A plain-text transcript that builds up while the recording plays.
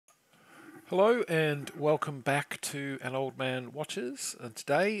Hello and welcome back to An Old Man Watches. And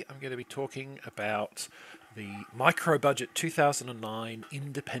today I'm going to be talking about the micro budget 2009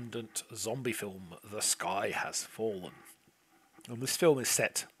 independent zombie film, The Sky Has Fallen. And this film is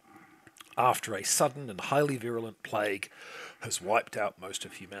set after a sudden and highly virulent plague has wiped out most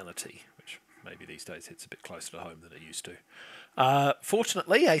of humanity, which maybe these days hits a bit closer to home than it used to.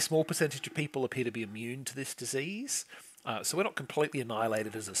 Fortunately, a small percentage of people appear to be immune to this disease, so we're not completely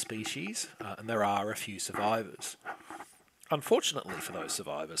annihilated as a species, and there are a few survivors. Unfortunately for those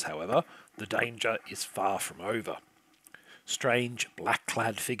survivors, however, the danger is far from over. Strange,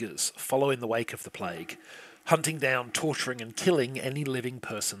 black-clad figures follow in the wake of the plague, hunting down, torturing, and killing any living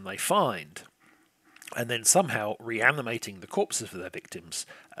person they find, and then somehow reanimating the corpses of their victims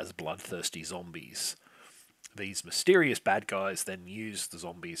as bloodthirsty zombies. These mysterious bad guys then use the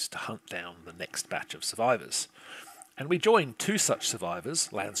zombies to hunt down the next batch of survivors. And we join two such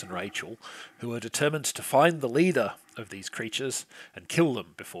survivors, Lance and Rachel, who are determined to find the leader of these creatures and kill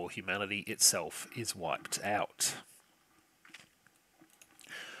them before humanity itself is wiped out.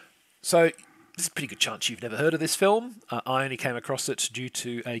 So, there's a pretty good chance you've never heard of this film. I only came across it due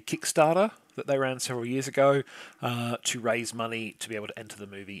to a Kickstarter that they ran several years ago to raise money to be able to enter the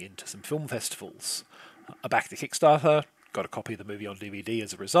movie into some film festivals. I backed the Kickstarter, got a copy of the movie on DVD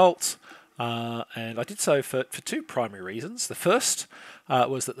as a result, and I did so for two primary reasons. The first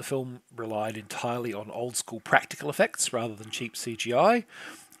was that the film relied entirely on old school practical effects rather than cheap CGI,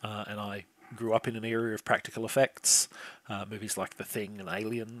 and I grew up in an era of practical effects, movies like The Thing and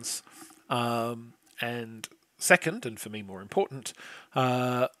Aliens. And second, and for me more important,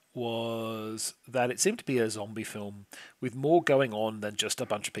 was that it seemed to be a zombie film with more going on than just a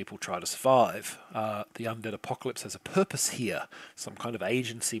bunch of people try to survive. The undead apocalypse has a purpose here, some kind of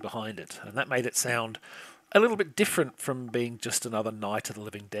agency behind it, and that made it sound a little bit different from being just another Night of the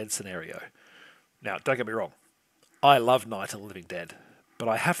Living Dead scenario. Now, don't get me wrong, I love Night of the Living Dead, but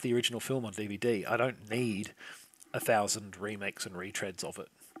I have the original film on DVD. I don't need 1,000 remakes and retreads of it.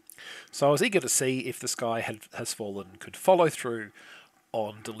 So I was eager to see if The Sky Has Fallen could follow through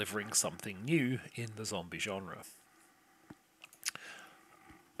on delivering something new in the zombie genre.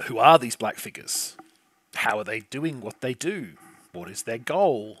 Who are these black figures? How are they doing what they do? What is their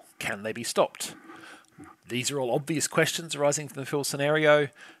goal? Can they be stopped? These are all obvious questions arising from the film scenario,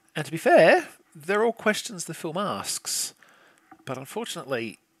 and to be fair, they're all questions the film asks. But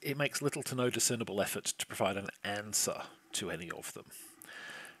unfortunately, it makes little to no discernible effort to provide an answer to any of them.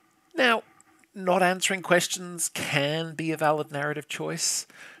 Now, not answering questions can be a valid narrative choice.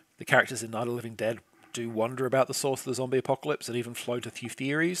 The characters in Night of the Living Dead do wonder about the source of the zombie apocalypse and even float a few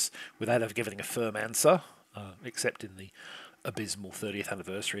theories without ever giving a firm answer, except in the abysmal 30th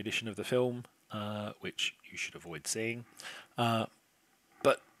anniversary edition of the film, which you should avoid seeing.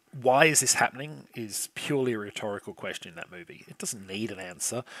 But why is this happening is purely a rhetorical question in that movie. It doesn't need an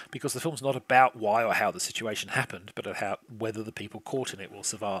answer because the film's not about why or how the situation happened, but about whether the people caught in it will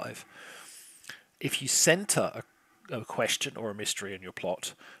survive. If you centre a question or a mystery in your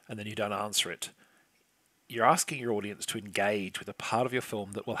plot and then you don't answer it, you're asking your audience to engage with a part of your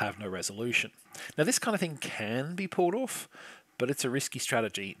film that will have no resolution. Now, this kind of thing can be pulled off, but it's a risky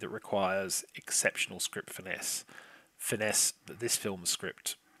strategy that requires exceptional script finesse. Finesse that this film's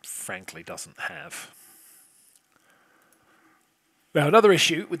script frankly doesn't have. Now, another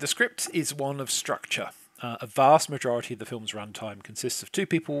issue with the script is one of structure. A vast majority of the film's runtime consists of two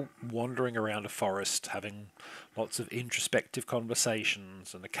people wandering around a forest, having lots of introspective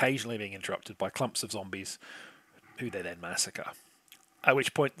conversations, and occasionally being interrupted by clumps of zombies, who they then massacre. At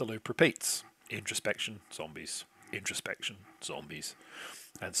which point the loop repeats. Introspection, zombies, introspection, zombies,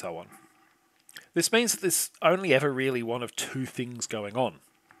 and so on. This means that there's only ever really one of two things going on,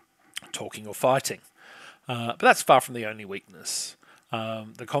 talking or fighting. But that's far from the only weakness.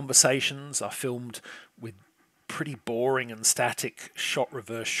 The conversations are filmed with pretty boring and static shot,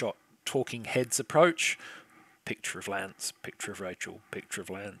 reverse shot, talking heads approach. Picture of Lance, picture of Rachel, picture of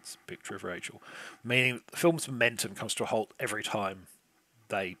Lance, picture of Rachel. Meaning the film's momentum comes to a halt every time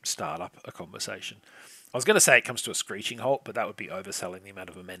they start up a conversation. I was going to say it comes to a screeching halt, but that would be overselling the amount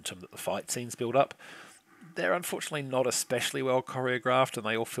of momentum that the fight scenes build up. They're unfortunately not especially well choreographed, and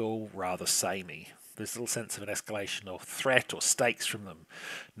they all feel rather samey. There's little sense of an escalation or threat or stakes from them.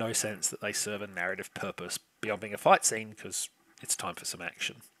 No sense that they serve a narrative purpose beyond being a fight scene, because it's time for some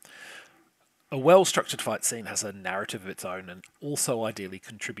action. A well-structured fight scene has a narrative of its own and also ideally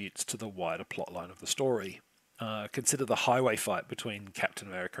contributes to the wider plotline of the story. Consider the highway fight between Captain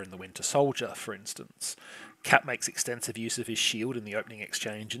America and the Winter Soldier, for instance. Cap makes extensive use of his shield in the opening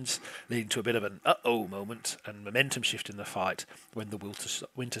exchanges, leading to a bit of an uh-oh moment and momentum shift in the fight when the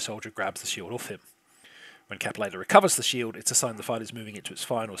Winter Soldier grabs the shield off him. When Cap later recovers the shield, it's a sign the fight is moving into its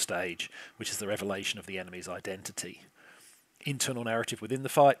final stage, which is the revelation of the enemy's identity. Internal narrative within the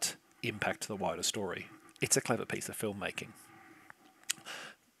fight, impact to the wider story. It's a clever piece of filmmaking.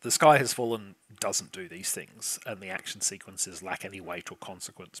 The Sky Has Fallen doesn't do these things, and the action sequences lack any weight or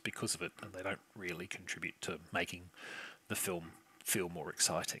consequence because of it, and they don't really contribute to making the film feel more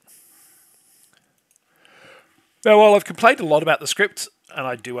exciting. Now, while I've complained a lot about the script, and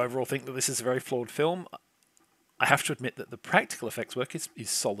I do overall think that this is a very flawed film, I have to admit that the practical effects work is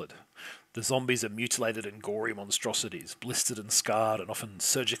solid. The zombies are mutilated and gory monstrosities, blistered and scarred, and often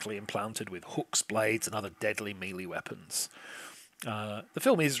surgically implanted with hooks, blades, and other deadly melee weapons. The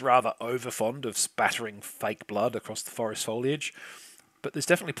film is rather overfond of spattering fake blood across the forest foliage, but there's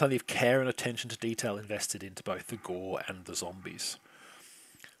definitely plenty of care and attention to detail invested into both the gore and the zombies.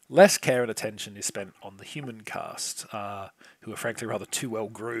 Less care and attention is spent on the human cast, who are frankly rather too well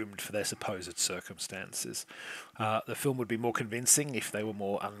groomed for their supposed circumstances. The film would be more convincing if they were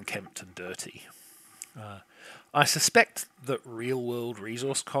more unkempt and dirty. I suspect that real-world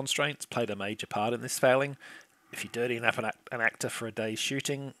resource constraints played a major part in this failing. If you're dirtying up an actor for a day's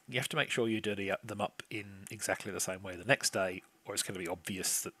shooting, you have to make sure you dirty them up in exactly the same way the next day, or it's going to be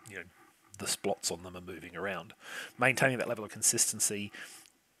obvious that the splots on them are moving around. Maintaining that level of consistency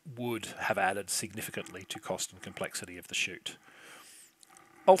would have added significantly to cost and complexity of the shoot.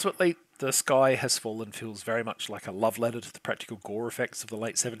 Ultimately, The Sky Has Fallen feels very much like a love letter to the practical gore effects of the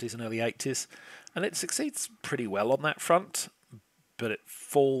late 70s and early 80s, and it succeeds pretty well on that front, but it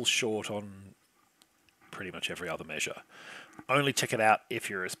falls short on pretty much every other measure. Only check it out if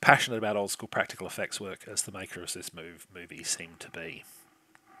you're as passionate about old school practical effects work as the maker of this movie seemed to be.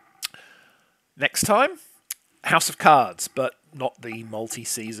 Next time, House of Cards, but not the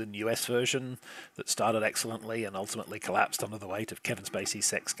multi-season US version that started excellently and ultimately collapsed under the weight of Kevin Spacey's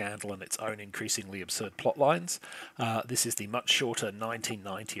sex scandal and its own increasingly absurd plot lines. This is the much shorter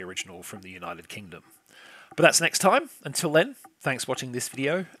 1990 original from the United Kingdom. But that's next time. Until then, thanks for watching this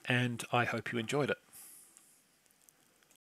video, and I hope you enjoyed it.